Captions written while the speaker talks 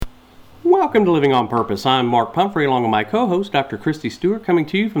Welcome to Living on Purpose. I'm Mark Pumphrey along with my co-host, Dr. Kristie Stewart, coming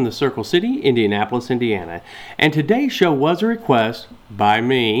to you from the Circle City, Indianapolis, Indiana. And today's show was a request by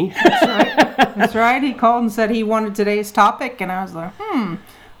me. That's right. That's right. He called and said he wanted today's topic, and I was like,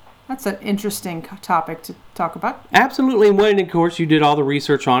 that's an interesting topic to talk about. Absolutely. And of course, you did all the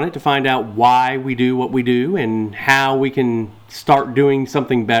research on it to find out why we do what we do and how we can start doing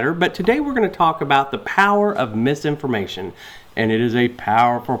something better. But today we're going to talk about the power of misinformation. And it is a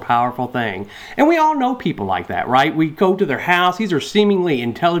powerful, powerful thing. And we all know people like that, right? We go to their house. These are seemingly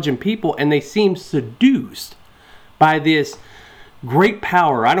intelligent people, and they seem seduced by this great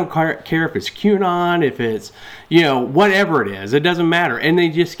power. I don't care if it's QAnon, if it's, whatever it is. It doesn't matter. And they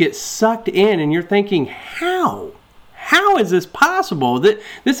just get sucked in, and you're thinking, how? How is this possible?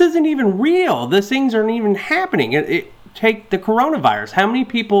 This isn't even real. These things aren't even happening. Take the coronavirus. How many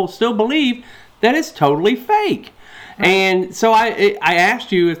people still believe that it's totally fake? And so I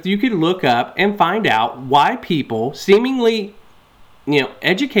asked you if you could look up and find out why people, seemingly,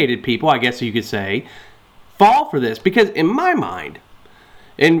 educated people, I guess you could say, fall for this. Because in my mind,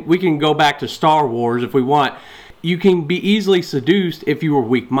 and we can go back to Star Wars if we want, you can be easily seduced if you were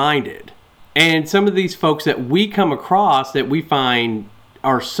weak-minded. And some of these folks that we come across that we find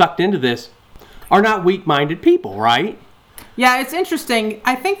are sucked into this are not weak-minded people, right? Yeah, it's interesting.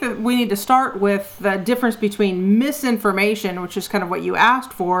 I think that we need to start with the difference between misinformation, which is kind of what you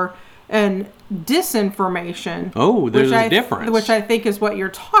asked for, and disinformation. Oh, there's a difference. Which I think is what you're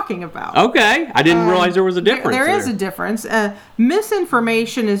talking about. Okay. I didn't realize there was a difference. There is a difference.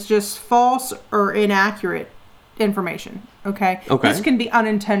 Misinformation is just false or inaccurate information. Okay? This can be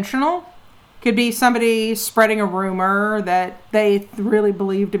unintentional. Could be somebody spreading a rumor that they really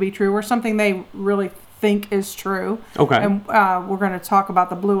believe to be true or something they really think is true. Okay. And we're going to talk about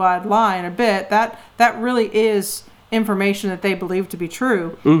the blue-eyed lie in a bit. That really is information that they believe to be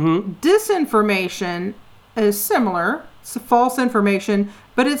true. Mm-hmm. Disinformation is similar. It's false information,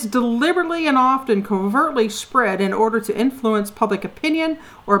 but it's deliberately and often covertly spread in order to influence public opinion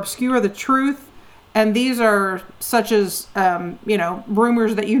or obscure the truth. And these are such as,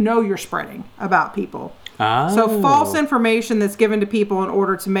 rumors that you're spreading about people. Oh. So false information that's given to people in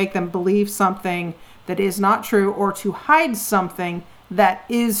order to make them believe something that is not true or to hide something that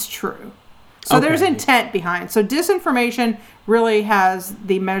is true. So there's intent behind. So disinformation really has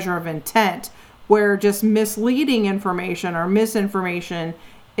the measure of intent, where just misleading information or misinformation,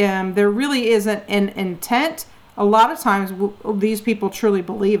 there really isn't an intent. A lot of times these people truly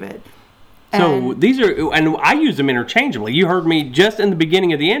believe it. So these are, and I use them interchangeably. You heard me just in the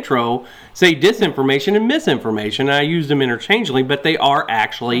beginning of the intro say disinformation and misinformation. And I use them interchangeably, but they are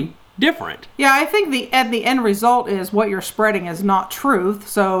actually different. Yeah, I think the end result is what you're spreading is not truth.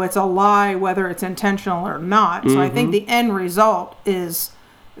 So it's a lie, whether it's intentional or not. So I think the end result is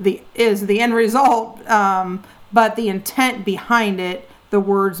the end result, but the intent behind it, the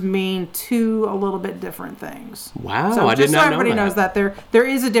words mean two a little bit different things. Wow, so I did not know that. Just so everybody knows that there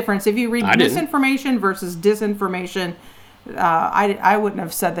is a difference. If you read misinformation versus disinformation, I wouldn't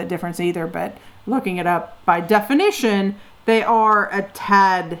have said that difference either, but looking it up by definition, they are a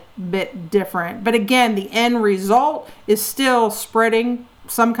tad bit different. But again, the end result is still spreading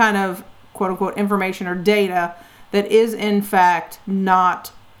some kind of quote-unquote information or data that is in fact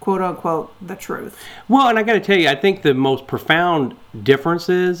not quote-unquote the truth. Well, and I got to tell you, I think the most profound difference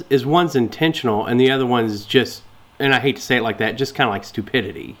is one's intentional and the other one's just, and I hate to say it like that, just kind of like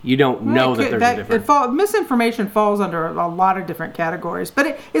stupidity. You don't know that there's a difference. Misinformation falls under a lot of different categories,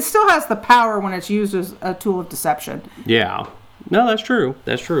 but it still has the power when it's used as a tool of deception. Yeah. No, that's true.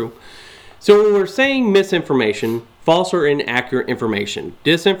 That's true. So when we're saying misinformation, false or inaccurate information,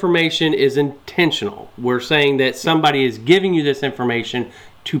 disinformation is intentional. We're saying that somebody is giving you this information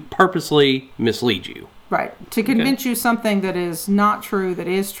to purposely mislead you. Right. To convince you something that is not true, that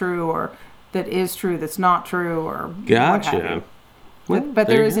is true, or that is true, that's not true, or gotcha. What have you. Well, but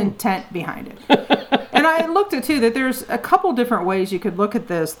there is intent behind it. And I looked at, too, that there's a couple different ways you could look at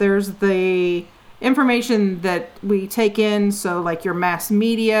this. There's the information that we take in, so like your mass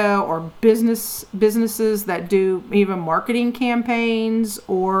media or businesses that do even marketing campaigns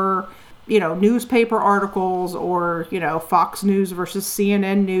or newspaper articles or, Fox News versus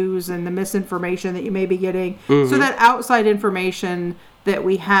CNN News and the misinformation that you may be getting. Mm-hmm. So that outside information that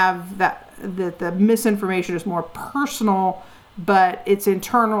we have, that the misinformation is more personal, but it's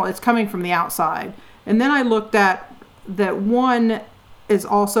internal, it's coming from the outside. And then I looked at that one is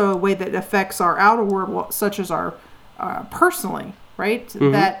also a way that affects our outer world, such as our personally, right?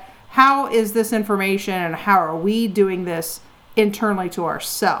 Mm-hmm. That how is this information and how are we doing this internally to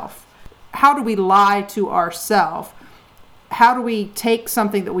ourselves? How do we lie to ourselves? how do we take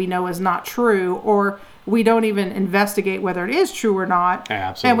something that we know is not true, or we don't even investigate whether it is true or not,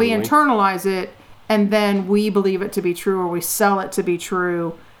 Absolutely. and we internalize it, and then we believe it to be true, or we sell it to be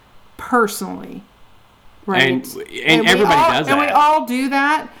true personally, right? And everybody does that. And we all do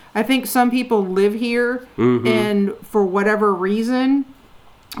that. I think some people live here, and for whatever reason,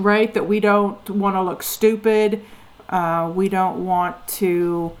 right, that we don't want to look stupid, we don't want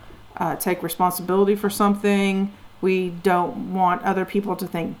to take responsibility for something, we don't want other people to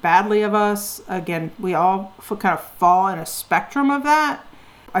think badly of us. Again, we all kind of fall in a spectrum of that.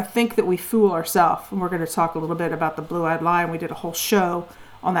 I think that we fool ourselves, and we're going to talk a little bit about the blue-eyed lie, and we did a whole show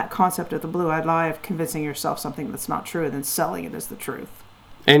on that concept of the blue-eyed lie, of convincing yourself something that's not true and then selling it as the truth.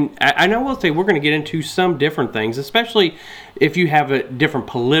 And I know we'll say we're going to get into some different things, especially if you have a different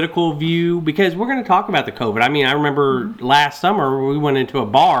political view, because we're going to talk about the COVID. I mean, I remember last summer we went into a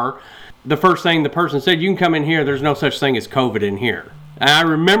bar. The first thing the person said, you can come in here, there's no such thing as COVID in here. And I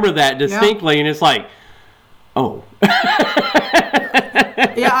remember that distinctly, and it's like, oh.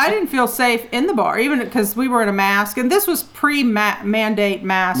 Yeah, I didn't feel safe in the bar, even because we were in a mask. And this was pre-mandate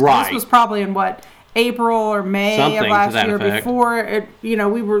mask. Right. This was probably in, April or May Something of last year. effect. Before it,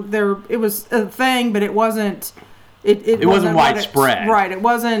 we were there. It was a thing, but it wasn't. It wasn't widespread. Right. It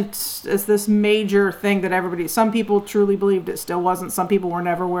wasn't as this major thing that everybody. Some people truly believed it still wasn't. Some people were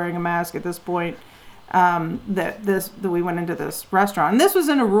never wearing a mask at this point. That we went into this restaurant, and this was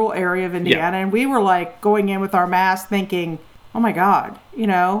in a rural area of Indiana, and we were going in with our mask, thinking, "Oh my God,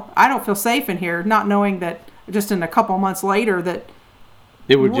 I don't feel safe in here," not knowing that just in a couple months later that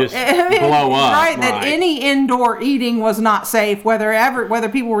it would just blow up. Right, that any indoor eating was not safe, whether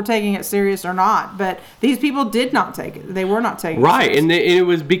people were taking it serious or not. But these people did not take it. They were not taking it serious. And it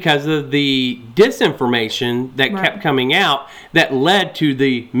was because of the disinformation that kept coming out that led to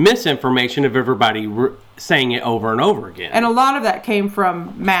the misinformation of everybody saying it over and over again. And a lot of that came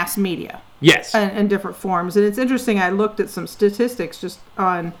from mass media. Yes. In different forms. And it's interesting, I looked at some statistics just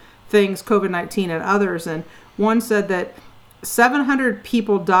on things, COVID-19 and others, and one said that 700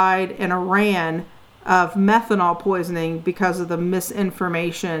 people died in Iran of methanol poisoning because of the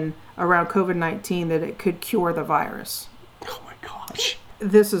misinformation around COVID-19 that it could cure the virus. Oh my gosh.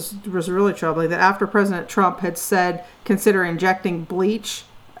 This was really troubling, that after President Trump had said consider injecting bleach,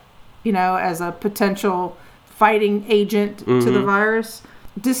 as a potential fighting agent to the virus,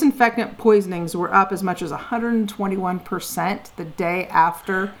 disinfectant poisonings were up as much as 121% the day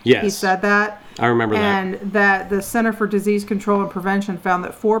after he said that. I remember that. And that the Center for Disease Control and Prevention found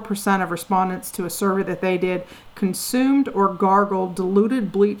that 4% of respondents to a survey that they did consumed or gargled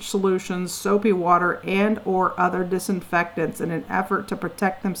diluted bleach solutions, soapy water, and or other disinfectants in an effort to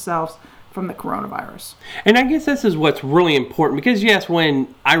protect themselves from the coronavirus. And I guess this is what's really important, because yes,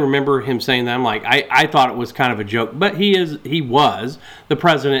 when I remember him saying that, I'm like, I thought it was kind of a joke, but he was the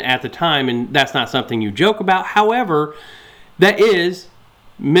president at the time, and that's not something you joke about. However, that is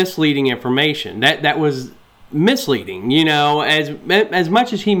misleading information. That was misleading, as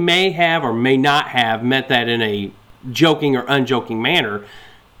much as he may have or may not have meant that in a joking or unjoking manner.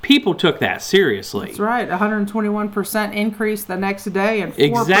 People took that seriously. That's right. 121% increase the next day, and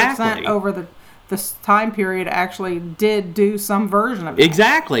 4% over this time period actually did do some version of it.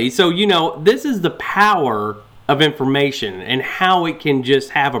 Exactly. So, this is the power of information and how it can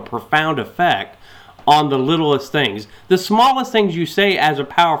just have a profound effect on the littlest things. The smallest things you say as a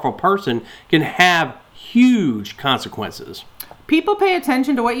powerful person can have huge consequences. People pay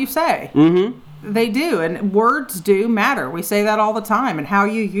attention to what you say. Mm-hmm. They do, and words do matter. We say that all the time, and how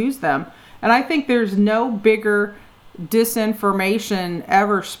you use them. And I think there's no bigger disinformation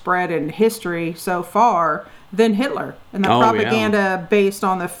ever spread in history so far than Hitler and the propaganda based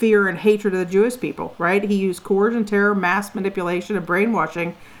on the fear and hatred of the Jewish people, right? He used coercion, terror, mass manipulation, and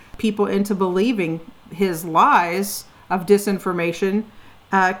brainwashing people into believing his lies of disinformation,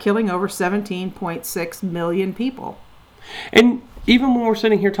 killing over 17.6 million people. And even when we're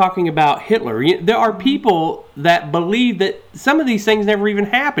sitting here talking about Hitler, there are people that believe that some of these things never even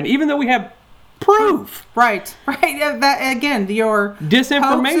happened, even though we have proof. Right. That again, your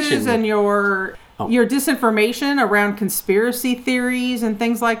disinformation hoaxes and your disinformation around conspiracy theories and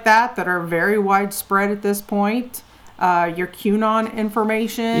things like that are very widespread at this point. Your QAnon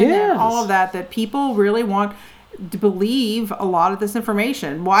information and all of that people really want to believe a lot of this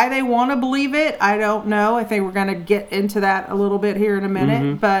information. Why they want to believe it, I don't know. I think we're going to get into that a little bit here in a minute.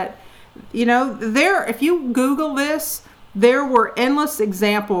 Mm-hmm. But, if you Google this, there were endless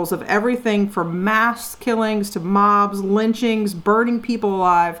examples of everything from mass killings to mobs, lynchings, burning people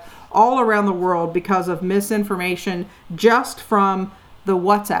alive all around the world because of misinformation just from the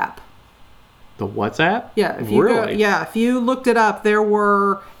WhatsApp. The WhatsApp? Yeah, if you really? if you looked it up, there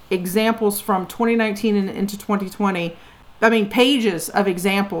were examples from 2019 and into 2020. I mean, pages of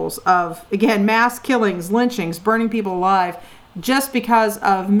examples of, again, mass killings, lynchings, burning people alive, just because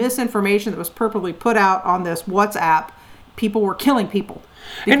of misinformation that was purposely put out on this WhatsApp. People were killing people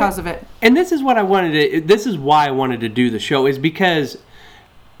because of it. And this is what I wanted to. This is why I wanted to do the show, is because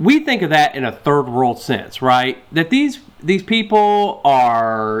we think of that in a third world sense, right? That these people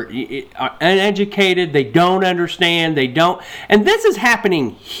are uneducated, they don't understand, and this is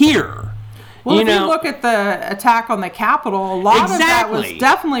happening here. Well, if you look at the attack on the Capitol, a lot of that was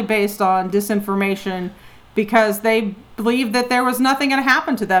definitely based on disinformation, because they believed that there was nothing going to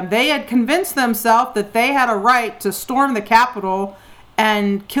happen to them. They had convinced themselves that they had a right to storm the Capitol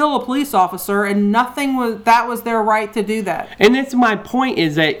and kill a police officer, and that was their right to do that. And that's my point,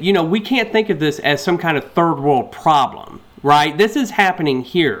 is that, we can't think of this as some kind of third world problem, right? This is happening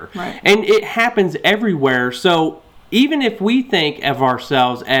here. Right. And it happens everywhere. So even if we think of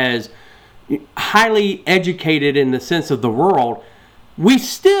ourselves as highly educated in the sense of the world, we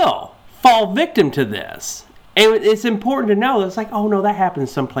still fall victim to this. And it's important to know that it's like, oh no, that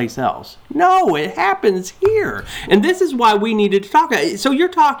happens someplace else. No, it happens here. And this is why we needed to talk about it. So you're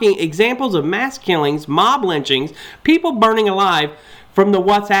talking examples of mass killings, mob lynchings, people burning alive from the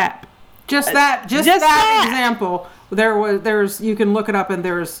WhatsApp. Just that example. You can look it up, and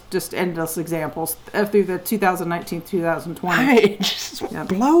there's just endless examples through the 2019, 2020. It just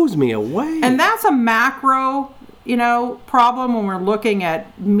blows me away. And that's a macro, problem when we're looking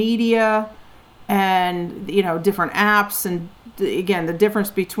at media and, different apps. And again, the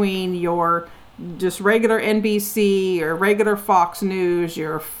difference between your just regular NBC or regular Fox News,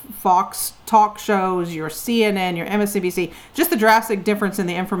 your Fox talk shows, your CNN, your MSNBC, just the drastic difference in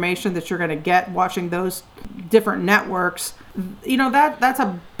the information that you're going to get watching those different networks. That's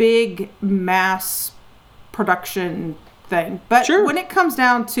a big mass production thing. But when it comes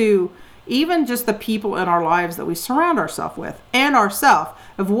down to even just the people in our lives that we surround ourselves with, and ourselves,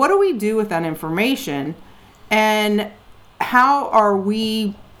 of what do we do with that information, and how are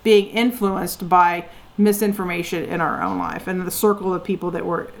we being influenced by misinformation in our own life and the circle of people that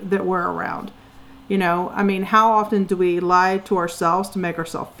we're around. How often do we lie to ourselves to make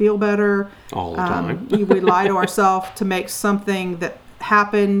ourselves feel better? All the time. We lie to ourselves to make something that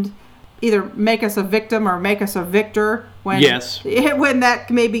happened either make us a victim or make us a victor, when that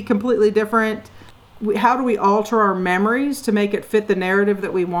may be completely different. How do we alter our memories to make it fit the narrative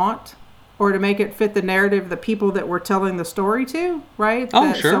that we want? Or to make it fit the narrative of the people that we're telling the story to, right?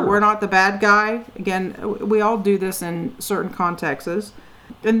 Oh, sure. So we're not the bad guy. Again, we all do this in certain contexts.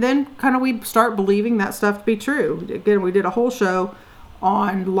 And then kind of we start believing that stuff to be true. Again, we did a whole show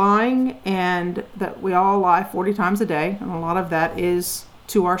on lying, and that we all lie 40 times a day. And a lot of that is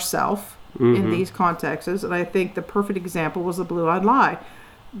to ourself in these contexts. And I think the perfect example was the blue-eyed lie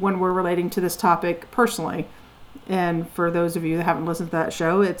when we're relating to this topic personally. And for those of you that haven't listened to that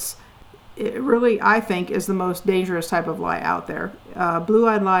show, it really, I think, is the most dangerous type of lie out there.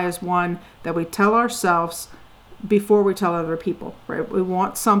 Blue-eyed lie is one that we tell ourselves before we tell other people, right? We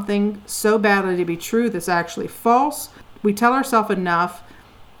want something so badly to be true that's actually false. We tell ourselves enough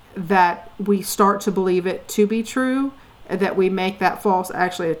that we start to believe it to be true, that we make that false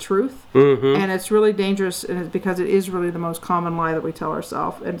actually a truth. And it's really dangerous, and it's because it is really the most common lie that we tell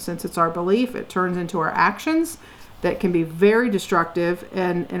ourselves. And since it's our belief, it turns into our actions that can be very destructive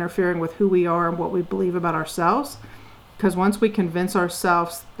and interfering with who we are and what we believe about ourselves. Because once we convince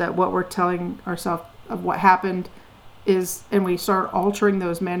ourselves that what we're telling ourselves of what happened is, and we start altering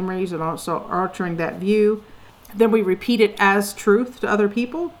those memories and also altering that view, then we repeat it as truth to other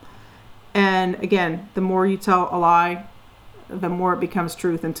people. And again, the more you tell a lie, the more it becomes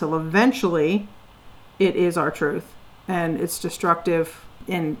truth, until eventually it is our truth. And it's destructive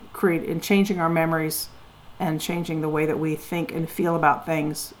in changing our memories and changing the way that we think and feel about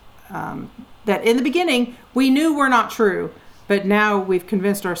things that in the beginning we knew were not true, but now we've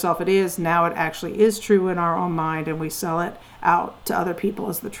convinced ourselves it is. Now it actually is true in our own mind, and we sell it out to other people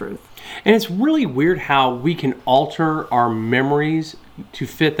as the truth. And it's really weird how we can alter our memories to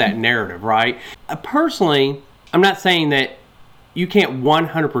fit that narrative, right? Personally, I'm not saying that you can't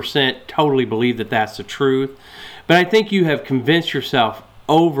 100% totally believe that that's the truth, but I think you have convinced yourself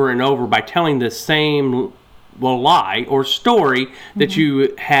over and over by telling the same lie or story that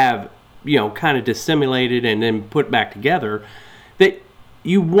you have, kind of dissimulated and then put back together, that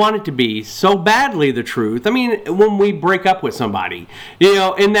you want it to be so badly the truth. I mean, when we break up with somebody,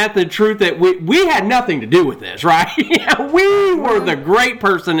 and that the truth that we had nothing to do with this, right? We were the great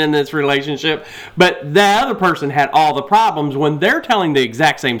person in this relationship, but the other person had all the problems when they're telling the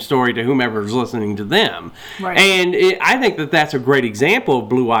exact same story to whomever's listening to them. Right. And I think that that's a great example of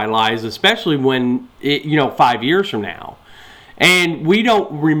blue-eye lies, especially when, 5 years from now. And we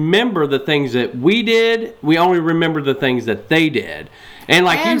don't remember the things that we did. We only remember the things that they did.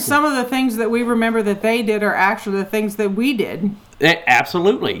 And some of the things that we remember that they did are actually the things that we did.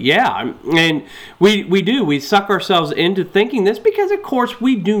 Absolutely, yeah. And we do. We suck ourselves into thinking this because, of course,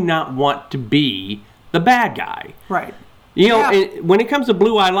 we do not want to be the bad guy. Right. When it comes to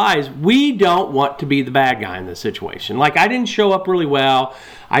blue-eye lies, we don't want to be the bad guy in this situation. Like, I didn't show up really well.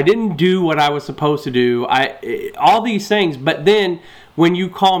 I didn't do what I was supposed to do. All these things. But then when you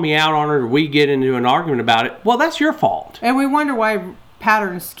call me out on it or we get into an argument about it, well, that's your fault. And we wonder why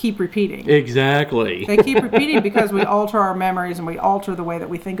patterns keep repeating. Exactly. They keep repeating because we alter our memories and we alter the way that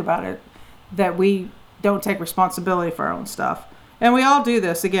we think about it, that we don't take responsibility for our own stuff. And we all do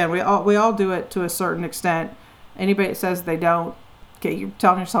this. Again, we all do it to a certain extent. Anybody that says they don't, okay, you're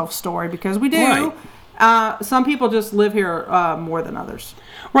telling yourself a story, because we do. Right. Some people just live here more than others.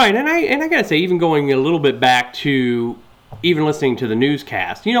 Right, and I gotta say, even going a little bit back to even listening to the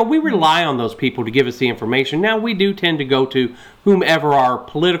newscast, we rely on those people to give us the information. Now, we do tend to go to whomever our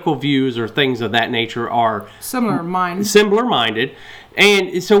political views or things of that nature are similar-minded.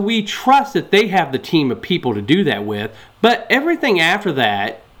 And so we trust that they have the team of people to do that with. But everything after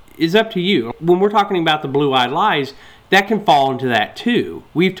that is up to you. When we're talking about the blue-eyed lies, that can fall into that too.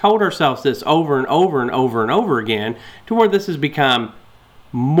 We've told ourselves this over and over and over and over again to where this has become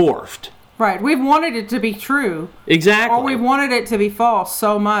morphed. Right. We've wanted it to be true. Exactly. Or we've wanted it to be false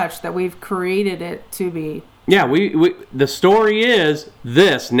so much that we've created it to be. Yeah, the story is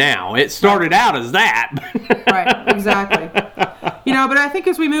this now. It started out as that. Right, exactly. But I think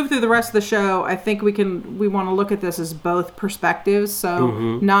as we move through the rest of the show, I think we want to look at this as both perspectives. So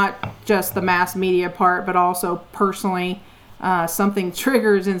not just the mass media part, but also personally, something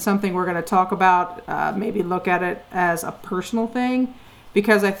triggers in something we're going to talk about. Maybe look at it as a personal thing,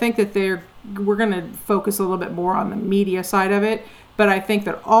 because I think that we're going to focus a little bit more on the media side of it. But I think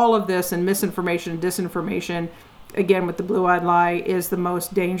that all of this and misinformation and disinformation, again with the blue-eyed lie, is the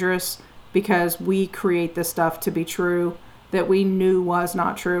most dangerous, because we create this stuff to be true that we knew was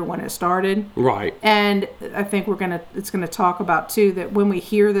not true when it started. Right. And I think it's gonna talk about too that when we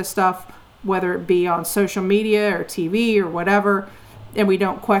hear this stuff, whether it be on social media or TV or whatever, and we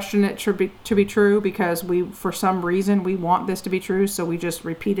don't question it to be true because for some reason we want this to be true, so we just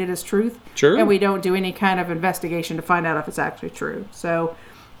repeat it as truth. Sure. And we don't do any kind of investigation to find out if it's actually true. So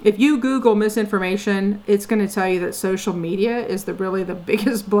if you Google misinformation, it's going to tell you that social media is really the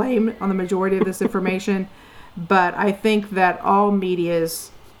biggest blame on the majority of this information. But I think that all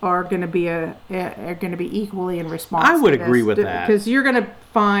medias are going to be equally in response. I would agree with that, because you're going to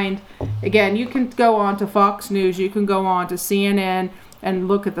find, again, you can go on to Fox News, you can go on to CNN and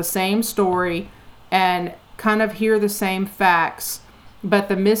look at the same story and kind of hear the same facts, but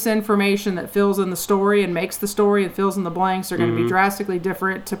the misinformation that fills in the story and makes the story and fills in the blanks are going to be drastically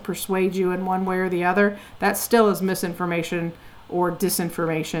different to persuade you in one way or the other. That still is misinformation or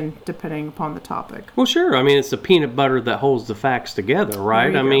disinformation, depending upon the topic. Well, sure. I mean, it's the peanut butter that holds the facts together,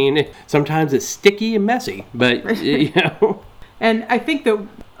 right? I mean, sometimes it's sticky and messy, but, And I think that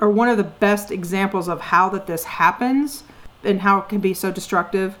one of the best examples of how that this happens and how it can be so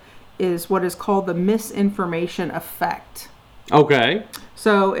destructive is what is called the misinformation effect. Okay.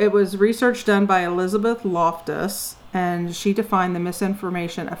 So it was research done by Elizabeth Loftus, and she defined the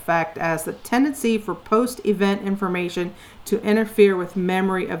misinformation effect as the tendency for post-event information to interfere with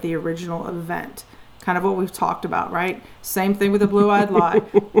memory of the original event. Kind of what we've talked about, right? Same thing with the blue-eyed lie.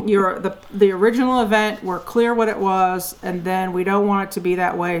 The original event, we're clear what it was, and then we don't want it to be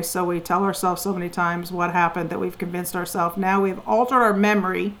that way, so we tell ourselves so many times what happened that we've convinced ourselves. Now we've altered our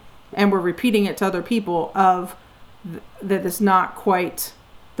memory, and we're repeating it to other people that it's not quite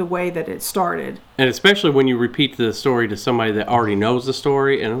the way that it started. And especially when you repeat the story to somebody that already knows the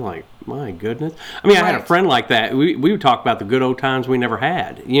story, and I'm like, my goodness. I mean, I had a friend like that. We would talk about the good old times we never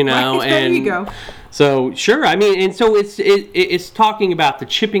had, Right, and there you go. So, sure, I mean, and so it's talking about the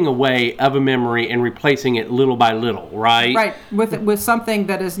chipping away of a memory and replacing it little by little, right? Right, with something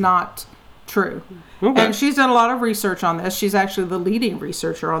that is not true. Okay. And she's done a lot of research on this. She's actually the leading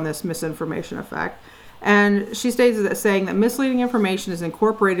researcher on this misinformation effect. And she states that saying that misleading information is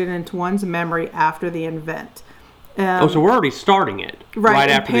incorporated into one's memory after the event. So we're already starting it right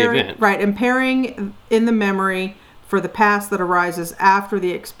after the event. Right, impairing in the memory for the past that arises after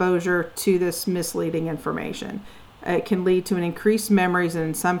the exposure to this misleading information. It can lead to an increased memories and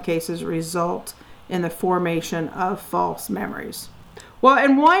in some cases result in the formation of false memories. Well,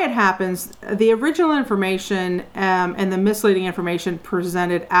 and why it happens, the original information and the misleading information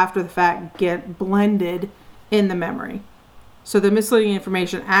presented after the fact get blended in the memory. So the misleading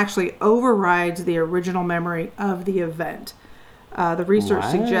information actually overrides the original memory of the event. The research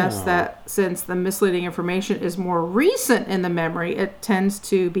suggests that since the misleading information is more recent in the memory, it tends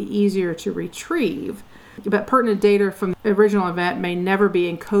to be easier to retrieve. But pertinent data from the original event may never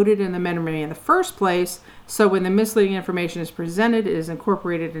be encoded in the memory in the first place, so when the misleading information is presented, it is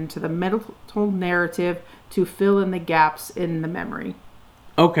incorporated into the mental narrative to fill in the gaps in the memory.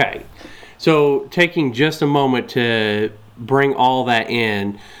 Okay, so taking just a moment to bring all that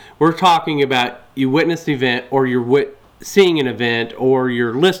in, we're talking about you witnessed the event, or you're seeing an event, or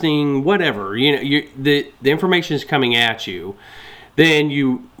you're listening, whatever. The information is coming at you. Then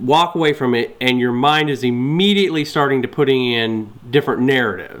you walk away from it, and your mind is immediately starting to putting in different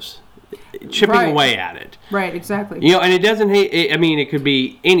narratives, chipping away at it. Right, exactly. And it doesn't. It could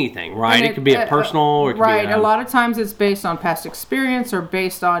be anything, right? It could be a personal, or it could right. be A lot of times it's based on past experience or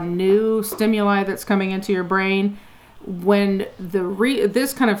based on new stimuli that's coming into your brain. When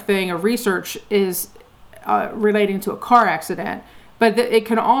this kind of thing of research is relating to a car accident, but it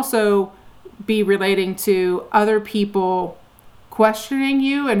can also be relating to other people questioning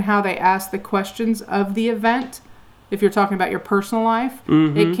you and how they ask the questions of the event. If you're talking about your personal life,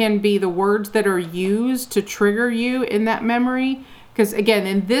 it can be the words that are used to trigger you in that memory. Because again,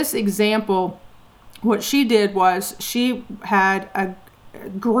 in this example, what she did was she had a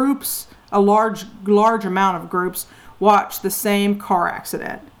large amount of groups watch the same car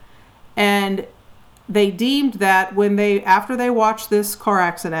accident, and they deemed that after they watched this car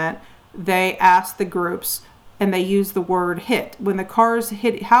accident, they asked the groups, and they used the word hit. When the cars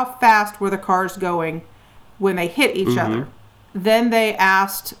hit, how fast were the cars going when they hit each other? Then they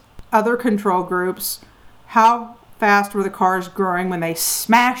asked other control groups, how fast were the cars going when they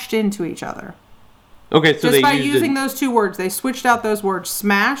smashed into each other? Okay, so just by using those two words, they switched out those words,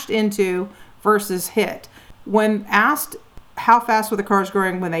 smashed into versus hit. When asked how fast were the cars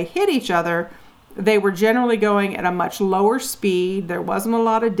going when they hit each other, they were generally going at a much lower speed. There wasn't a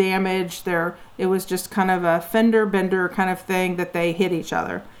lot of damage. It was just kind of a fender bender kind of thing that they hit each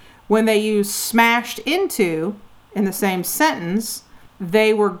other. When they used smashed into in the same sentence,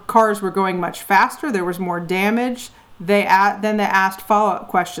 cars were going much faster. There was more damage. Then they asked follow-up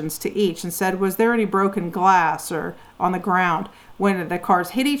questions to each and said, was there any broken glass or on the ground? When the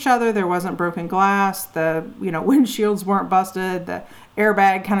cars hit each other, there wasn't broken glass. The windshields weren't busted. The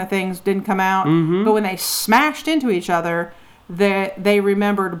airbag kind of things didn't come out. But when they smashed into each other, they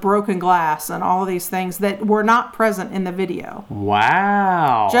remembered broken glass and all of these things that were not present in the video.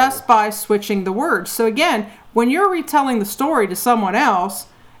 Wow. Just by switching the words. So again, when you're retelling the story to someone else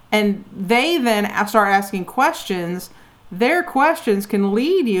and they then start asking questions, their questions can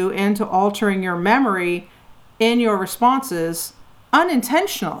lead you into altering your memory in your responses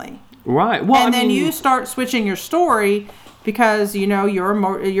unintentionally. Right. Well, and then you start switching your story because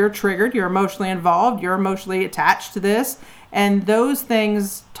you're triggered, you're emotionally involved, you're emotionally attached to this, and those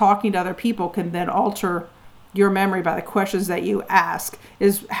things, talking to other people, can then alter your memory by the questions that you ask.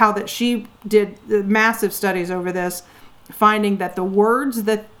 Is how that she did massive studies over this, finding that the words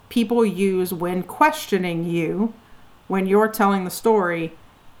that people use when questioning you, when you're telling the story,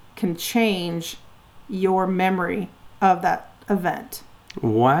 can change your memory of that event.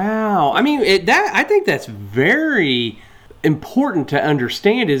 Wow. I think that's very important to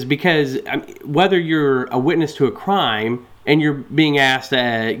understand, is because whether you're a witness to a crime and you're being asked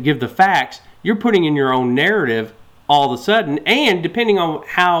to give the facts, you're putting in your own narrative all of a sudden, and depending on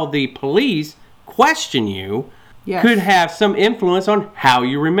how the police question you, could have some influence on how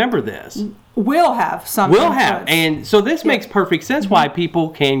you remember this. Will have some influence. And so this makes perfect sense why people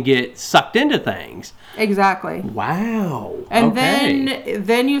can get sucked into things. Exactly. Wow. And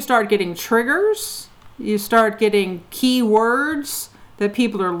then you start getting triggers. You start getting key words that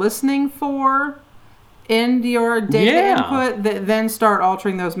people are listening for in your data input that then start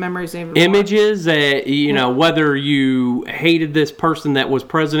altering those memories even more. Images that, whether you hated this person that was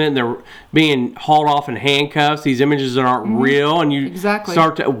president and they're being hauled off in handcuffs, these images that aren't real, and you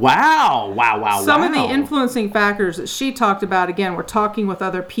start to, wow. Some of the influencing factors that she talked about, again, we're talking with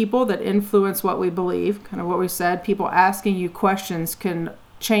other people that influence what we believe, kind of what we said. People asking you questions can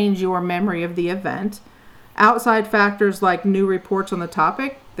change your memory of the event. Outside factors like new reports on the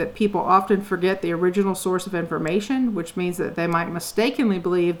topic that people often forget the original source of information, which means that they might mistakenly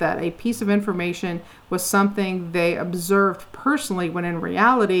believe that a piece of information was something they observed personally, when in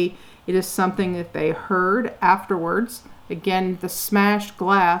reality, it is something that they heard afterwards. Again, the smashed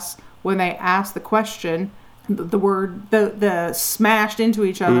glass, when they asked the question, the smashed into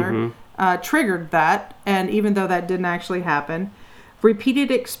each other triggered that, and even though that didn't actually happen.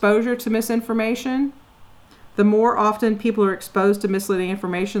 Repeated exposure to misinformation. The more often people are exposed to misleading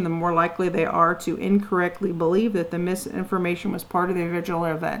information, the more likely they are to incorrectly believe that the misinformation was part of the original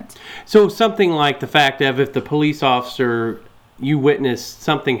event. So something like the fact of, if the police officer, you witnessed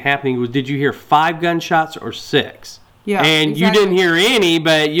something happening, did you hear 5 gunshots or 6? Yeah, and exactly. You didn't hear any,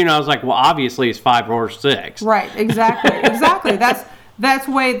 but I was like, well, obviously it's 5 or 6. Right, exactly.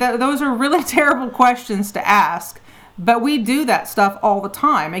 Those are really terrible questions to ask. But we do that stuff all the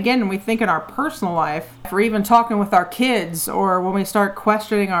time. Again, when we think in our personal life, or even talking with our kids, or when we start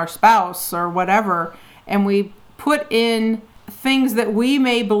questioning our spouse or whatever, and we put in things that we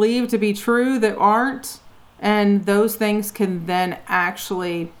may believe to be true that aren't, and those things can then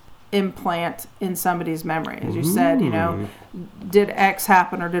actually implant in somebody's memory. As you said, did X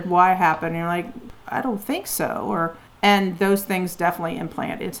happen or did Y happen? And you're like, I don't think so. And those things definitely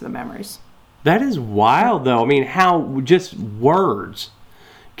implant into the memories. That is wild, though. I mean, how just words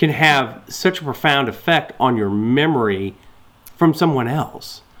can have such a profound effect on your memory from someone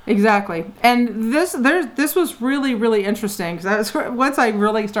else. Exactly. And this was really, really interesting, because once I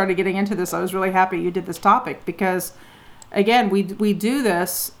really started getting into this, I was really happy you did this topic, because, again, we do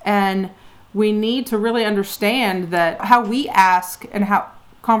this, and we need to really understand that how we ask and how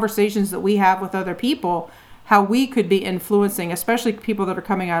conversations that we have with other people, how we could be influencing, especially people that are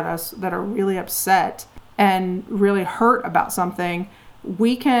coming at us that are really upset and really hurt about something.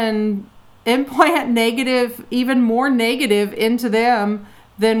 We can implant negative, even more negative, into them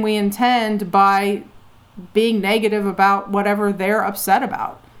than we intend by being negative about whatever they're upset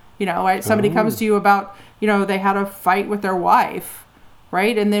about. Somebody comes to you about, they had a fight with their wife,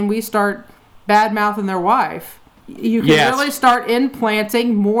 right? And then we start bad-mouthing their wife. You can really start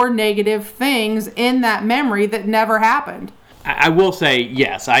implanting more negative things in that memory that never happened. I will say,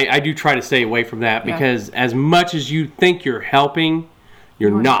 yes, I do try to stay away from that, because as much as you think you're helping,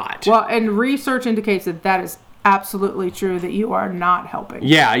 you're not. Well, and research indicates that is absolutely true, that you are not helping.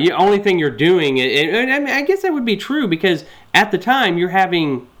 Yeah, the only thing you're doing, and I guess that would be true, because at the time you're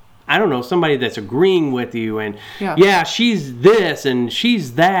having, I don't know, somebody that's agreeing with you, and she's this and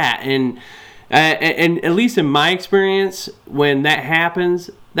she's that, and at least in my experience, when that happens,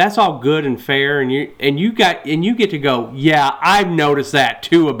 that's all good and fair, and you get to go, yeah, I've noticed that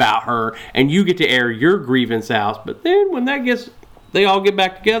too about her, and you get to air your grievance out. But then when they all get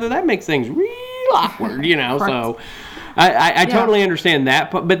back together, that makes things real awkward, So I totally understand that,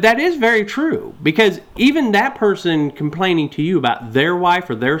 but that is very true, because even that person complaining to you about their wife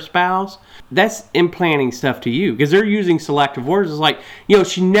or their spouse, that's implanting stuff to you, because they're using selective words. It's like,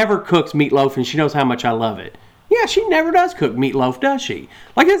 she never cooks meatloaf and she knows how much I love it. Yeah, she never does cook meatloaf, does she?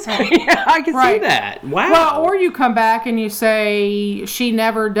 Like, I can see that. Wow. Well, or you come back and you say she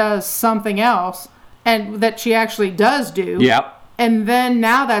never does something else, and that she actually does do. Yep. And then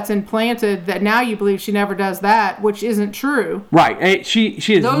now that's implanted, that now you believe she never does that, which isn't true. Right. She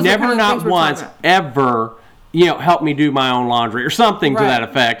has never, not once, ever, helped me do my own laundry or something to that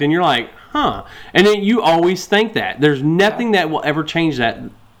effect. And you're like, huh. And then you always think that. There's nothing that will ever change that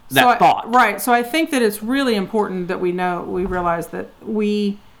thought. Right. So I think that it's really important that we realize that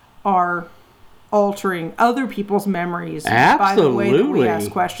we are altering other people's memories by the way that we ask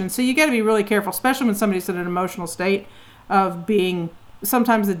questions. So you got to be really careful, especially when somebody's in an emotional state of being,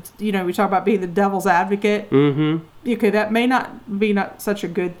 sometimes, we talk about being the devil's advocate. Mm-hmm. That may not be such a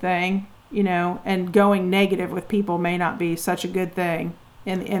good thing, and going negative with people may not be such a good thing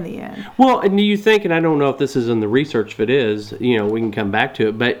in the end. Well, and do you think, and I don't know if this is in the research, if it is, we can come back to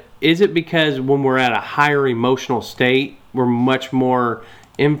it, but is it because when we're at a higher emotional state, we're much more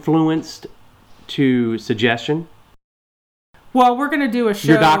influenced to suggestion? Well, we're going to do a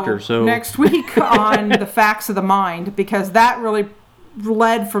show next week on the facts of the mind, because that really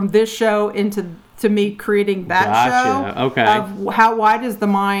led from this show into me creating that show. Okay. Of why does the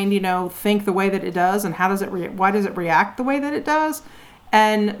mind, think the way that it does, and why does it react the way that it does?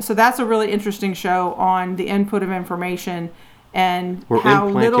 And so that's a really interesting show on the input of information and how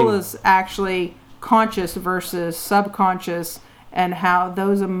little is actually conscious versus subconscious, and how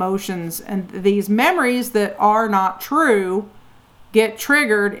those emotions and these memories that are not true get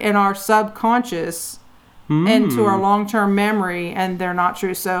triggered in our subconscious into our long-term memory, and they're not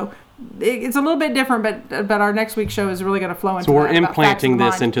true. So it's a little bit different, but our next week's show is really going to flow into So we're that, implanting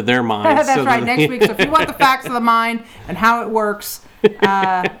this into their minds. That's right, next week. So if you want the facts of the mind and how it works,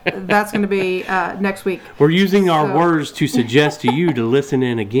 that's going to be next week. We're using our words to suggest to you to listen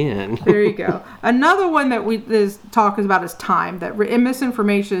in again. There you go. Another one that this talk is about is time. That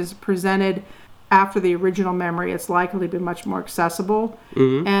misinformation is presented after the original memory. It's likely to be much more accessible.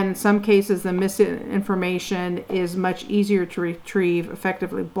 Mm-hmm. And in some cases, the misinformation is much easier to retrieve,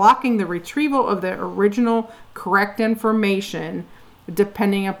 effectively blocking the retrieval of the original correct information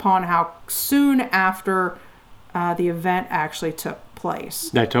depending upon how soon after the event actually took place.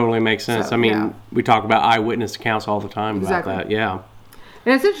 That totally makes sense. So, I mean, we talk about eyewitness accounts all the time Exactly. about that. Yeah.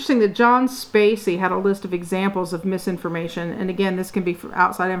 And it's interesting that John Spacey had a list of examples of misinformation. And again, this can be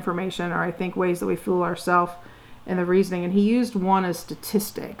outside information, or I think ways that we fool ourselves in the reasoning. And he used one as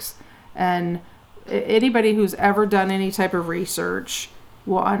statistics. And anybody who's ever done any type of research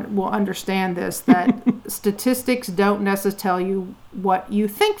will understand this, that statistics don't necessarily tell you what you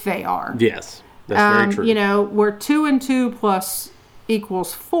think they are. Yes, that's very true. You know, where 2 and 2 plus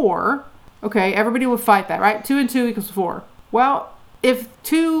equals 4, okay, everybody would fight that, right? 2 and 2 equals 4. Well, if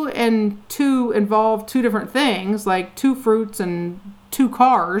 2 and 2 involve two different things, like 2 fruits and 2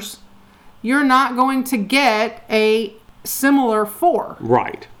 cars, you're not going to get a similar 4.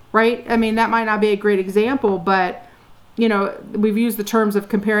 Right. Right? I mean, that might not be a great example, but, you know, we've used the terms of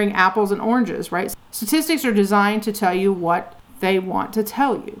comparing apples and oranges, right? Statistics are designed to tell you what they want to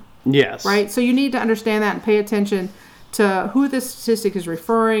tell you. Yes. Right? So you need to understand that and pay attention to who the statistic is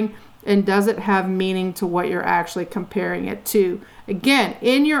referring, and does it have meaning to what you're actually comparing it to. Again,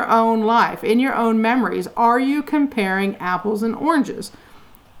 in your own life, in your own memories, are you comparing apples and oranges?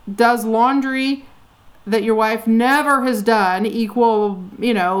 Does laundry that your wife never has done equal,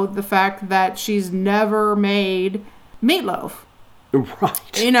 you know, the fact that she's never made meatloaf? Right.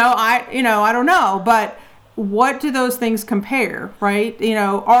 I don't know, but what do those things compare, right? You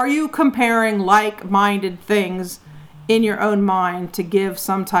know, are you comparing like-minded things in your own mind to give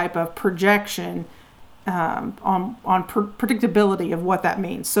some type of projection on predictability of what that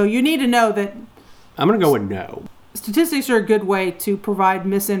means? So you need to know that. I'm going to go with no. Statistics are a good way to provide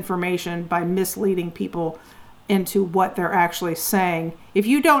misinformation by misleading people into what they're actually saying. If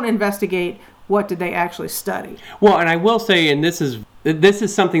you don't investigate, what did they actually study? Well, and I will say, and this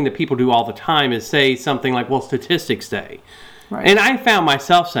is something that people do all the time, is say something like, well, statistics say. Right. And I found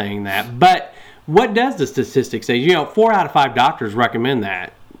myself saying that, but what does the statistics say? You know, 4 out of 5 doctors recommend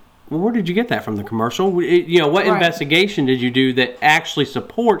that. Well, where did you get that from? The commercial? What Right. investigation did you do that actually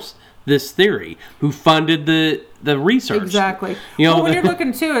supports this theory? Who funded the research? Exactly. When you're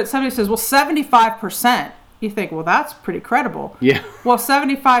looking to it, somebody says, well, 75%. You think, well, that's pretty credible. Yeah. Well,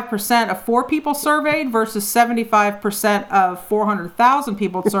 75% of 4 people surveyed versus 75% of 400,000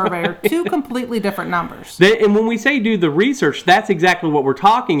 people surveyed are 2 completely different numbers. And when we say do the research, that's exactly what we're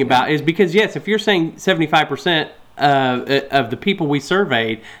talking about. Is because, yes, if you're saying 75% of the people we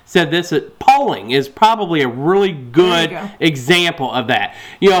surveyed said this, polling is probably a really good example of that.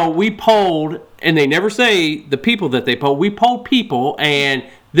 You know, we polled, and they never say the people that they polled. We polled people, and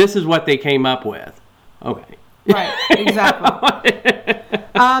this is what they came up with. Okay. Right, exactly.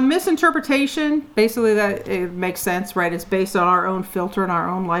 Misinterpretation, basically that it makes sense, right? It's based on our own filter and our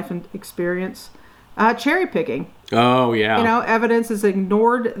own life and experience. Cherry picking. Oh, yeah. You know, evidence is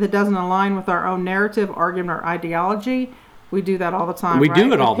ignored that doesn't align with our own narrative, argument, or ideology. We do that all the time, We right?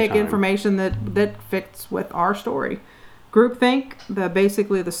 do it all the pick time. information that fits with our story. Groupthink,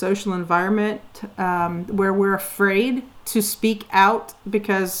 basically the social environment where we're afraid to speak out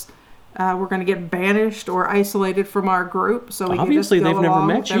because we're going to get banished or isolated from our group. So we obviously can just go they've never along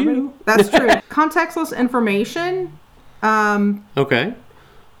met with everybody. you. That's true. Contextless information. Okay.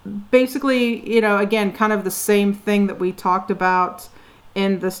 Basically, you know, again, kind of the same thing that we talked about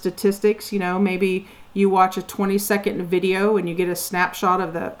in the statistics. You know, maybe you watch a 20-second video and you get a snapshot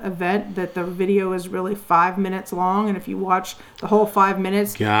of the event that the video is really 5 minutes long. And if you watch the whole 5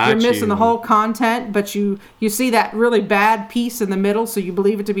 minutes, you're missing the whole content, but you see that really bad piece in the middle, so you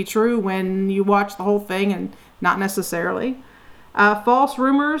believe it to be true when you watch the whole thing, and not necessarily. False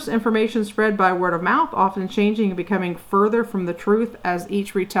rumors, information spread by word of mouth, often changing and becoming further from the truth as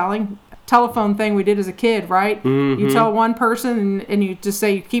each retelling. Telephone thing we did as a kid, right? Mm-hmm. You tell one person and you just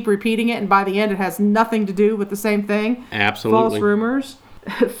say, you keep repeating it, and by the end it has nothing to do with the same thing. Absolutely. False rumors,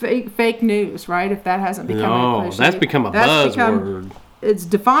 fake news, right? If that hasn't become a cliche. That's become a buzzword. It's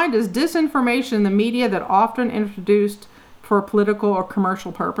defined as disinformation in the media that often introduced for political or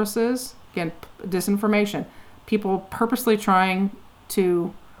commercial purposes. Again, disinformation. People purposely trying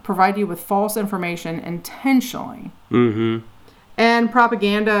to provide you with false information intentionally. Mm-hmm. And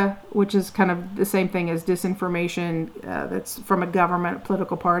propaganda, which is kind of the same thing as disinformation, that's from a government,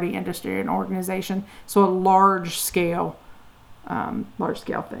 political party, industry, and organization. So a large scale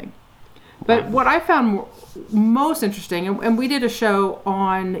thing. But what I found most interesting, and we did a show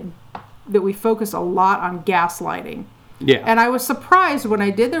on that we focused a lot on gaslighting. Yeah. And I was surprised when I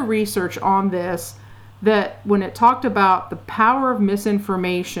did the research on this, that when it talked about the power of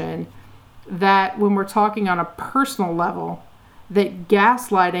misinformation, that when we're talking on a personal level, that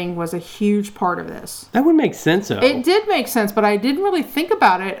gaslighting was a huge part of this. That would make sense, though. It did make sense, but I didn't really think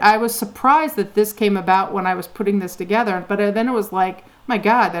about it. I was surprised that this came about when I was putting this together. But then it was like, my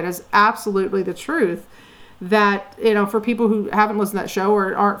God, that is absolutely the truth. That, for people who haven't listened to that show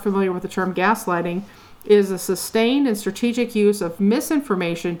or aren't familiar with the term gaslighting, is a sustained and strategic use of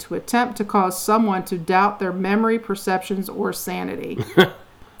misinformation to attempt to cause someone to doubt their memory, perceptions, or sanity.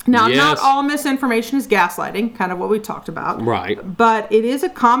 Now, yes. Not all misinformation is gaslighting, kind of what we talked about. Right. But it is a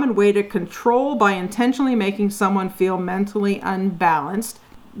common way to control by intentionally making someone feel mentally unbalanced.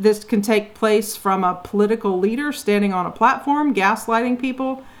 This can take place from a political leader standing on a platform, gaslighting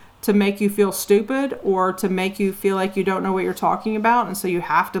people to make you feel stupid or to make you feel like you don't know what you're talking about, and so you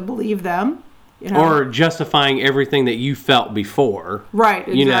have to believe them. Or justifying everything that you felt before. Right,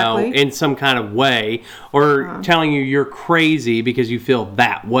 exactly. In some kind of way. Or telling you you're crazy because you feel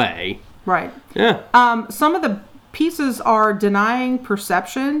that way. Right. Yeah. Some of the pieces are denying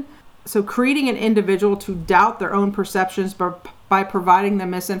perception. So creating an individual to doubt their own perceptions by providing them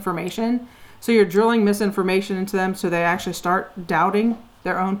misinformation. So you're drilling misinformation into them so they actually start doubting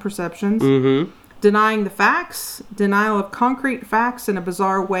their own perceptions. Mm-hmm. Denying the facts, denial of concrete facts in a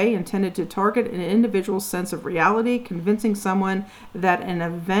bizarre way intended to target an individual's sense of reality, convincing someone that an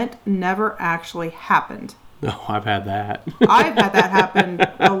event never actually happened. Oh, I've had that. I've had that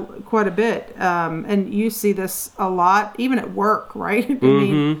happen quite a bit. And you see this a lot, even at work, right? I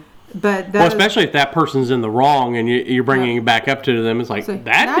mean, but especially if that person's in the wrong and you're bringing it back up to them, it's like,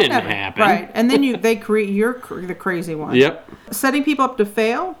 that didn't happen. Right. And then they create, you're the crazy one. Yep. Setting people up to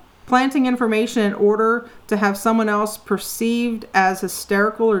fail. Planting information in order to have someone else perceived as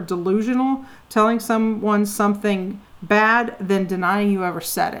hysterical or delusional, telling someone something bad, then denying you ever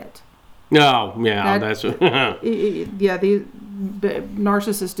said it. Oh, yeah, that's... yeah, the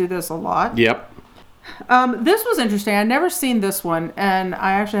narcissists do this a lot. Yep. This was interesting. I'd never seen this one, and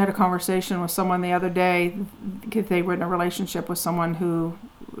I actually had a conversation with someone the other day. They were in a relationship with someone who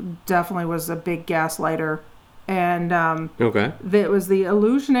definitely was a big gaslighter. And it was the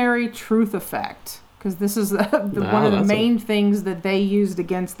illusionary truth effect, because this is one of the main things that they used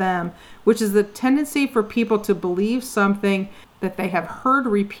against them, which is the tendency for people to believe something that they have heard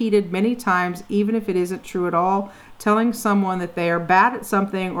repeated many times, even if it isn't true at all, telling someone that they are bad at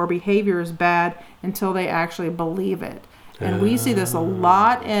something or behavior is bad until they actually believe it. And we see this a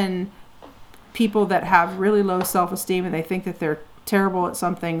lot in people that have really low self-esteem and they think that they're terrible at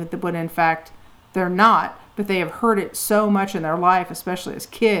something when in fact they're not. But they have heard it so much in their life, especially as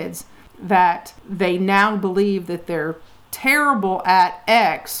kids, that they now believe that they're terrible at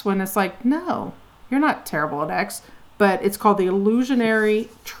X when it's like, no, you're not terrible at X. But it's called the illusionary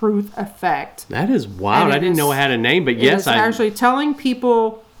truth effect. That is wild. I didn't know it had a name, but yes. It's actually telling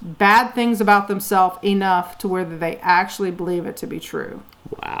people bad things about themselves enough to where they actually believe it to be true.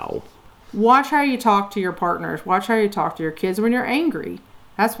 Wow. Watch how you talk to your partners. Watch how you talk to your kids when you're angry.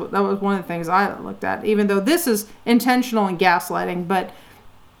 That was one of the things I looked at, even though this is intentional and gaslighting, but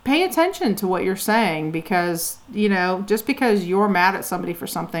pay attention to what you're saying because, just because you're mad at somebody for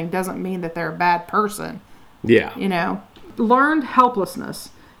something doesn't mean that they're a bad person. Yeah. Learned helplessness.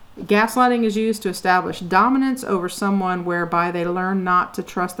 Gaslighting is used to establish dominance over someone whereby they learn not to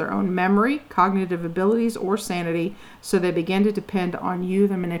trust their own memory, cognitive abilities, or sanity, so they begin to depend on you,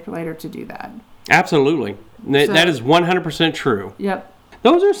 the manipulator, to do that. Absolutely. That is 100% true. Yep.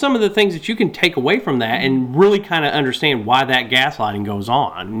 Those are some of the things that you can take away from that and really kind of understand why that gaslighting goes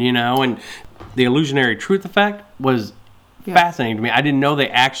on, and the illusionary truth effect was fascinating to me. I didn't know they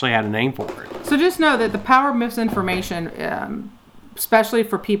actually had a name for it. So just know that the power of misinformation, especially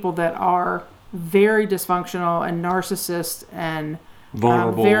for people that are very dysfunctional and narcissists and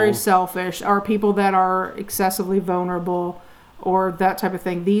vulnerable, very selfish, or people that are excessively vulnerable or that type of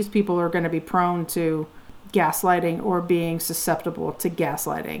thing, these people are going to be prone to gaslighting or being susceptible to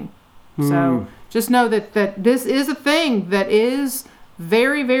gaslighting. So just know that this is a thing that is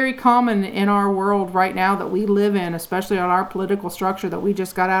very, very common in our world right now that we live in, especially on our political structure that we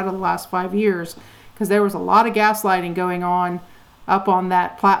just got out of the last 5 years, because there was a lot of gaslighting going on up on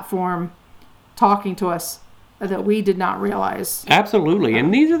that platform talking to us that we did not realize. Absolutely.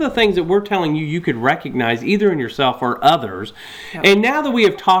 And these are the things that we're telling you could recognize either in yourself or others. Yep. And now that we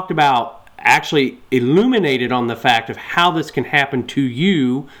have talked about, actually illuminated on the fact of how this can happen to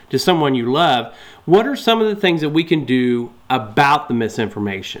you, to someone you love, what are some of the things that we can do about the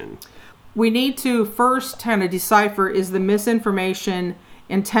misinformation? We need to first kind of decipher, is the misinformation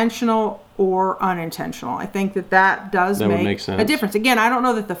intentional or unintentional? I think that does make a difference. Again, I don't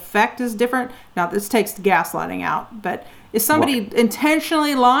know that the effect is different. Now, this takes the gaslighting out, but is somebody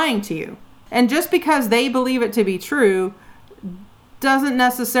intentionally lying to you? And just because they believe it to be true doesn't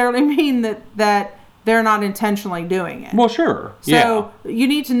necessarily mean that they're not intentionally doing it. Well, sure. So you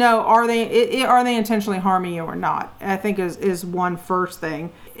need to know, are they intentionally harming you or not? I think is one first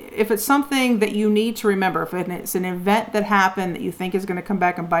thing. If it's something that you need to remember, if it's an event that happened that you think is going to come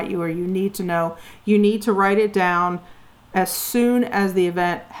back and bite you, or you need to know, you need to write it down as soon as the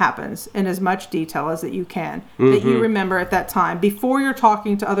event happens in as much detail as that you can, that you remember at that time, before you're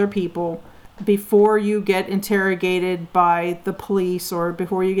talking to other people, before you get interrogated by the police, or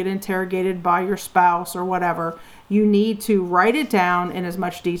before you get interrogated by your spouse or whatever. You need to write it down in as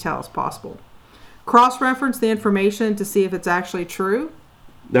much detail as possible. Cross-reference the information to see if it's actually true.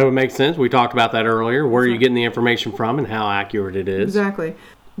 That would make sense. We talked about that earlier. Where are you getting the information from and how accurate it is? Exactly.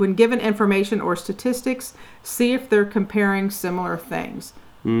 When given information or statistics, see if they're comparing similar things.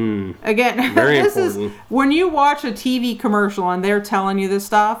 Again, this is when you watch a TV commercial and they're telling you this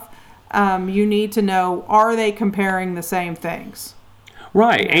stuff, you need to know, are they comparing the same things?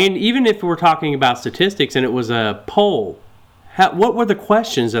 Right. And even if we're talking about statistics and it was a poll, what were the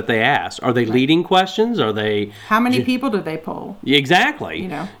questions that they asked? Are they leading questions? Are they... How many people did they poll? Exactly.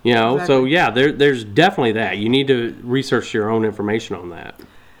 Exactly. So there's definitely that. You need to research your own information on that.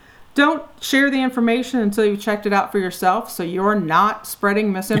 Don't share the information until you've checked it out for yourself, so you're not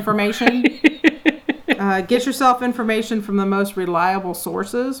spreading misinformation. Get yourself information from the most reliable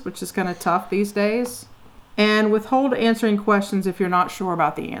sources, which is kind of tough these days. And withhold answering questions if you're not sure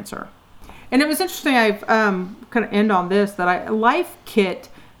about the answer. And it was interesting, I've kind of end on this, that Life Kit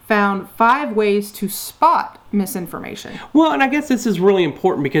found 5 ways to spot misinformation. Well, and I guess this is really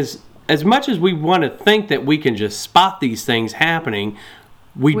important because as much as we want to think that we can just spot these things happening,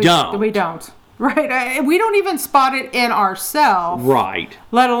 we don't. We don't. Right. We don't even spot it in ourselves. Right.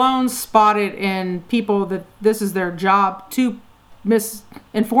 Let alone spot it in people that this is their job to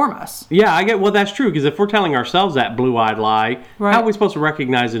misinform us. Yeah, well, that's true, because if we're telling ourselves that blue-eyed lie, how are we supposed to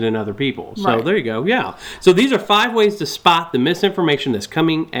recognize it in other people? So there you go. Yeah. So these are 5 ways to spot the misinformation that's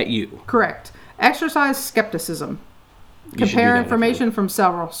coming at you. Correct. Exercise skepticism. Compare information from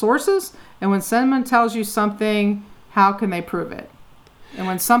several sources, and when someone tells you something, how can they prove it? And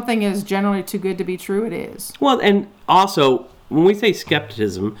when something is generally too good to be true, it is. Well, and also, when we say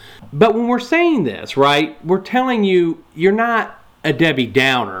skepticism, but when we're saying this, right, we're telling you you're not a Debbie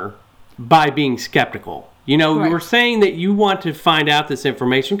Downer by being skeptical. We're saying that you want to find out this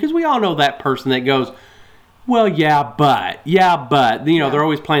information because we all know that person that goes, well, but, they're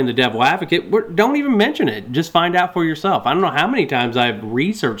always playing the devil advocate. Don't even mention it. Just find out for yourself. I don't know how many times I've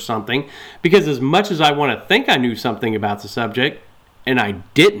researched something because as much as I want to think I knew something about the subject, and I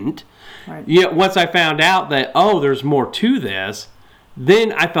didn't, once I found out that, there's more to this,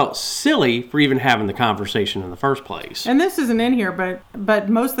 then I felt silly for even having the conversation in the first place. And this isn't in here, but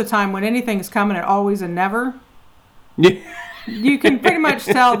most of the time when anything's coming, it's always a never. You can pretty much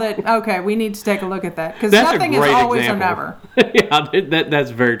tell that, okay, we need to take a look at that. Because nothing is always a never. That's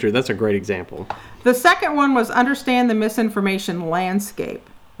very true. That's a great example. The second one was understand the misinformation landscape.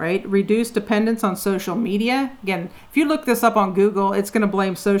 Right? Reduce dependence on social media. Again, if you look this up on Google, it's going to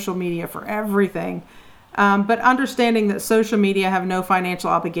blame social media for everything. But understanding that social media have no financial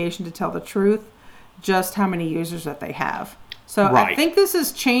obligation to tell the truth, just how many users that they have. So I think this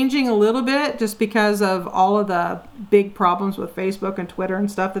is changing a little bit just because of all of the big problems with Facebook and Twitter and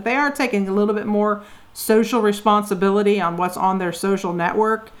stuff, that they are taking a little bit more social responsibility on what's on their social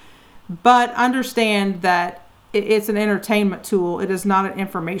network. But understand that it's an entertainment tool. It is not an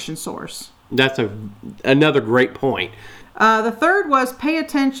information source. That's another great point. The third was pay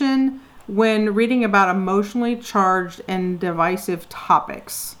attention when reading about emotionally charged and divisive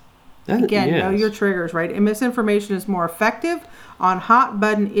topics. Know your triggers, right? And misinformation is more effective on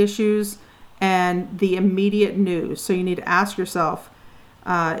hot-button issues and the immediate news. So you need to ask yourself,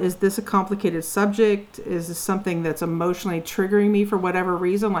 is this a complicated subject? Is this something that's emotionally triggering me for whatever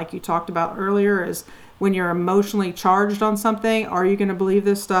reason? Like you talked about earlier, is when you're emotionally charged on something, are you going to believe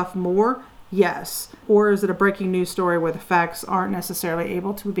this stuff more? Yes. Or is it a breaking news story where the facts aren't necessarily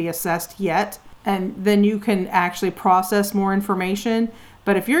able to be assessed yet? And then you can actually process more information.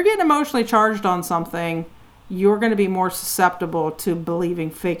 But if you're getting emotionally charged on something, you're going to be more susceptible to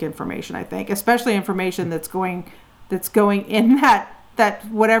believing fake information, I think, especially information that's going in that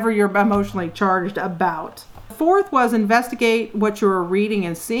whatever you're emotionally charged about. Fourth was investigate what you're reading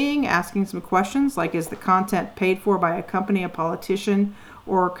and seeing, asking some questions like, is the content paid for by a company, a politician,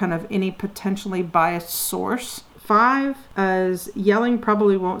 or kind of any potentially biased source? 5 is yelling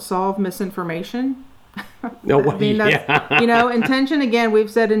probably won't solve misinformation. No way. Intention, again, we've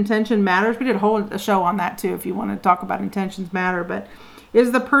said intention matters. We did a show on that too if you want to talk about intentions matter. But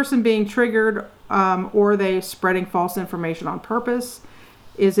is the person being triggered or are they spreading false information on purpose?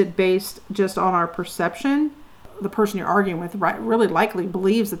 Is it based just on our perception? The person you're arguing with really likely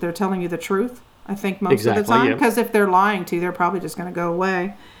believes that they're telling you the truth, I think, most of the time. Because if they're lying to you, they're probably just going to go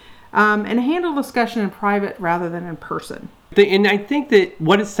away. And handle discussion in private rather than in person. And I think that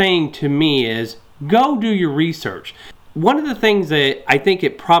what it's saying to me is go do your research. One of the things that I think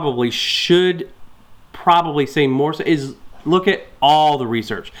it should say more so is look at all the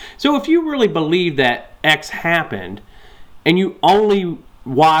research. So if you really believe that X happened and you only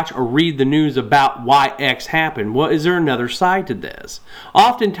watch or read the news about why X happened, well, is there another side to this?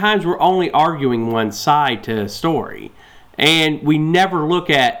 Oftentimes we're only arguing one side to a story and we never look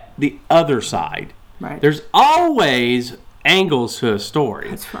at the other side. Right. There's always angles to a story.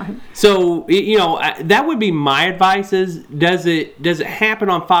 That's right. So, that would be my advice is, does it happen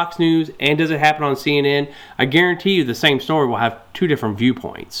on Fox News and does it happen on CNN? I guarantee you the same story will have two different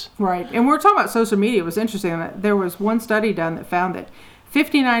viewpoints. Right. And we're talking about social media. It was interesting. There was one study done that found that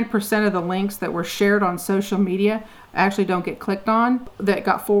 59% of the links that were shared on social media actually don't get clicked on, that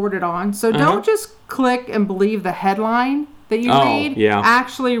got forwarded on. So don't just click and believe the headline that you read. Yeah.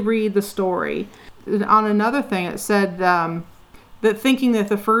 Actually read the story. On another thing, it said that thinking that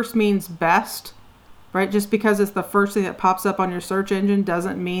the first means best, right? Just because it's the first thing that pops up on your search engine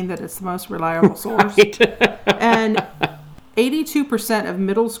doesn't mean that it's the most reliable source. Right. And 82% of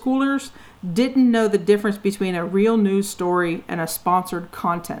middle schoolers didn't know the difference between a real news story and a sponsored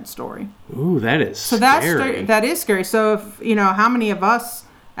content story. Ooh, that is scary. That is scary. So if, how many of us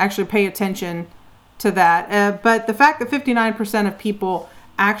actually pay attention to that? But the fact that 59% of people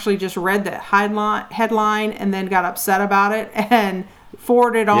actually just read that headline and then got upset about it and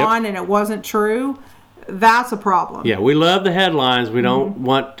forwarded on and it wasn't true, that's a problem. Yeah, we love the headlines. We don't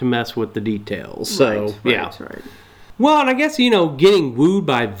want to mess with the details. So, Right. Well, and I guess, getting wooed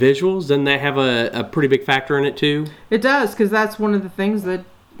by visuals, doesn't that have a pretty big factor in it too? It does, because that's one of the things that,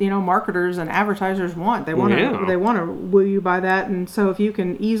 marketers and advertisers want. They want to woo you by that. And so if you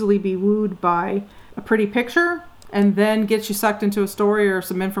can easily be wooed by a pretty picture and then get you sucked into a story or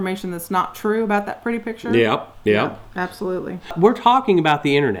some information that's not true about that pretty picture. Yep. Yeah, absolutely. We're talking about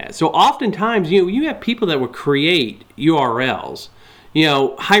the internet. So oftentimes, you have people that will create URLs,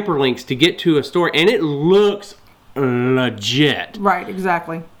 hyperlinks to get to a story, and it looks legit. Right,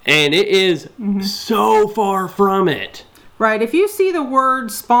 exactly. And it is so far from it. Right. If you see the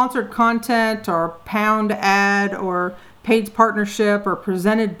words sponsored content or pound ad or paid partnership or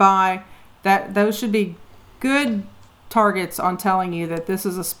presented by, those should be good targets on telling you that this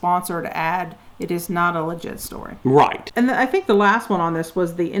is a sponsored ad. It is not a legit story. Right. And I think the last one on this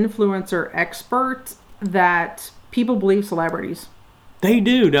was the influencer expert, that people believe celebrities. They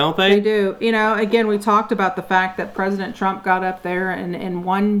do, don't they? They do. Again, we talked about the fact that President Trump got up there and in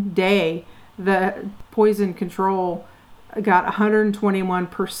one day, the poison control got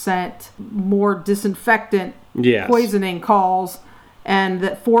 121% more disinfectant poisoning calls, and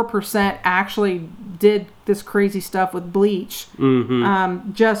that 4% actually did this crazy stuff with bleach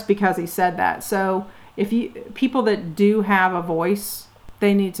just because he said that. So people that do have a voice,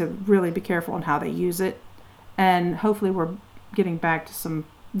 they need to really be careful in how they use it. And hopefully we're getting back to some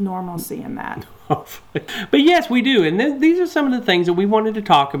normalcy in that. But yes, we do. And these are some of the things that we wanted to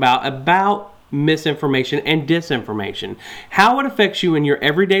talk about misinformation and disinformation, how it affects you in your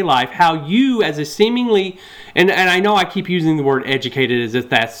everyday life, how you as a seemingly, and I know I keep using the word educated as if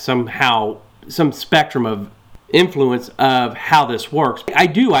that's somehow some spectrum of influence of how this works. I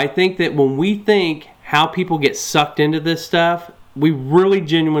think that when we think how people get sucked into this stuff, we really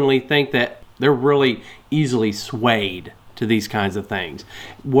genuinely think that they're really easily swayed to these kinds of things.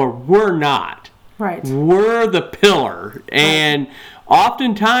 We're not. Right. We're the pillar. And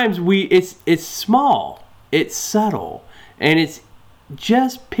oftentimes it's small, it's subtle, and it's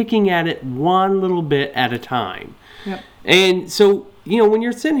just picking at it one little bit at a time. Yep. And so, when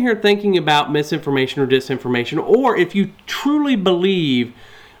you're sitting here thinking about misinformation or disinformation, or if you truly believe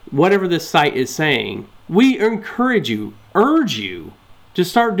whatever this site is saying, we urge you to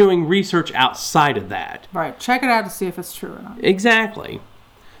start doing research outside of that. Right. Check it out to see if it's true or not. Exactly.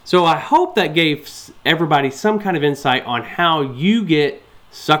 So I hope that gave everybody some kind of insight on how you get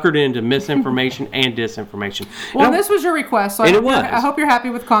suckered into misinformation and disinformation. Well, this was your request, so I hope you're happy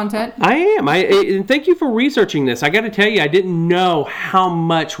with content. I am. And thank you for researching this. I got to tell you, I didn't know how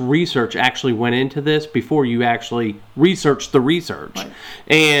much research actually went into this before you actually researched the research. Right.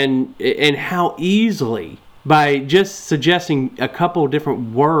 And how easily, by just suggesting a couple of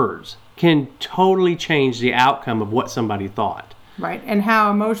different words, can totally change the outcome of what somebody thought. Right, and how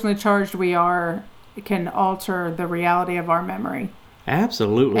emotionally charged we are can alter the reality of our memory.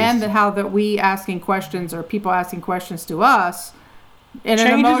 Absolutely. And how that we asking questions or people asking questions to us in Changes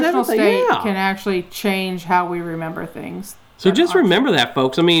an emotional everything. state can actually change how we remember things. So just remember that,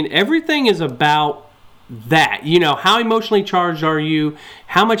 folks. I mean, everything is about that. You know, how emotionally charged are you?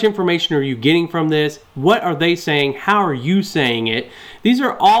 How much information are you getting from this? What are they saying? How are you saying it? These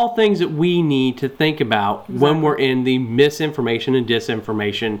are all things that we need to think about when we're in the misinformation and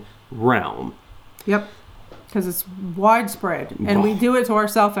disinformation realm. Yep. Because it's widespread, and we do it to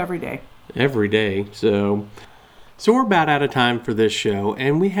ourselves every day. Every day. So we're about out of time for this show,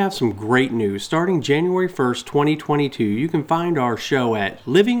 and we have some great news. Starting January 1st, 2022, you can find our show at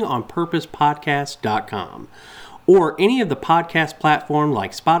livingonpurposepodcast.com or any of the podcast platforms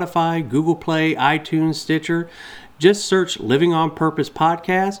like Spotify, Google Play, iTunes, Stitcher. Just search Living on Purpose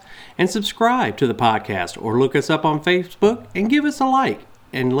Podcast and subscribe to the podcast, or look us up on Facebook and give us a like.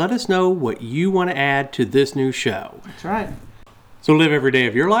 And let us know what you want to add to this new show. That's right. So live every day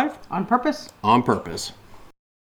of your life on purpose. On purpose.